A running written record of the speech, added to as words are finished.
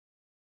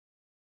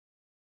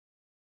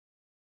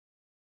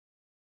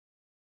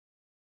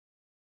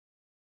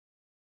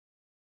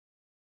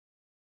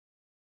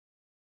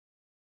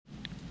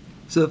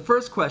So the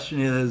first question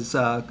is,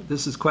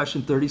 this is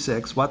question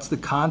 36, what's the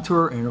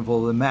contour interval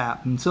of the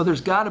map? And so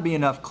there's got to be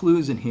enough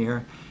clues in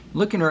here.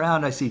 Looking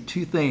around, I see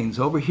two things.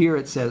 Over here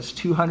it says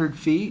 200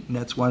 feet, and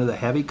that's one of the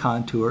heavy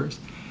contours.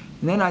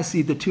 And then I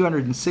see the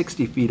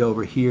 260 feet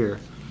over here.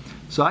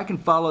 So I can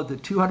follow the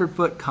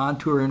 200-foot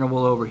contour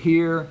interval over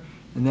here,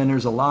 and then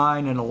there's a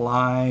line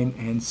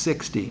and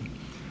 60.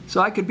 So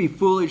I could be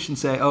foolish and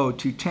say, oh,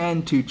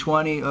 210,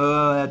 220,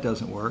 oh, that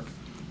doesn't work.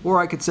 Or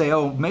I could say,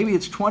 oh, maybe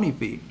it's 20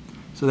 feet.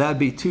 So that would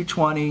be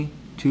 220,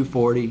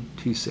 240,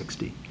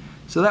 260.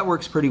 So that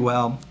works pretty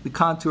well. The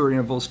contour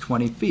interval is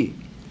 20 feet.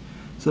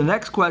 So the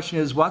next question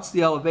is, what's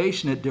the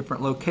elevation at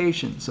different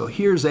locations? So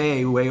here's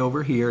A way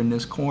over here in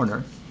this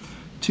corner.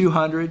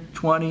 200,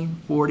 20,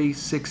 40,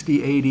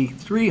 60, 80,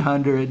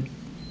 300,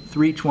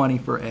 320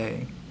 for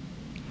A.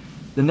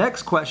 The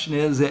next question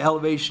is the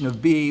elevation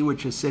of B,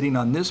 which is sitting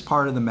on this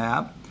part of the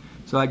map.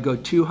 So I'd go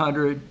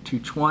 200,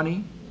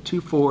 220,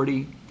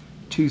 240,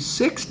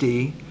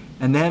 260,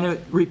 and then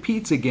it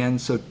repeats again,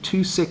 so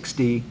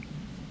 260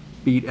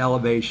 feet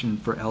elevation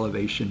for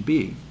elevation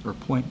B, or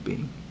point B.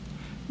 And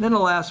then the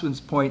last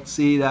one's point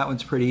C. That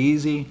one's pretty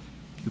easy.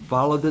 You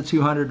follow the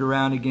 200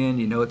 around again,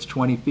 you know it's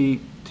 20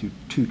 feet, to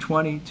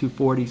 220,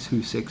 240,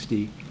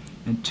 260,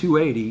 and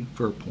 280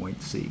 for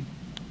point C.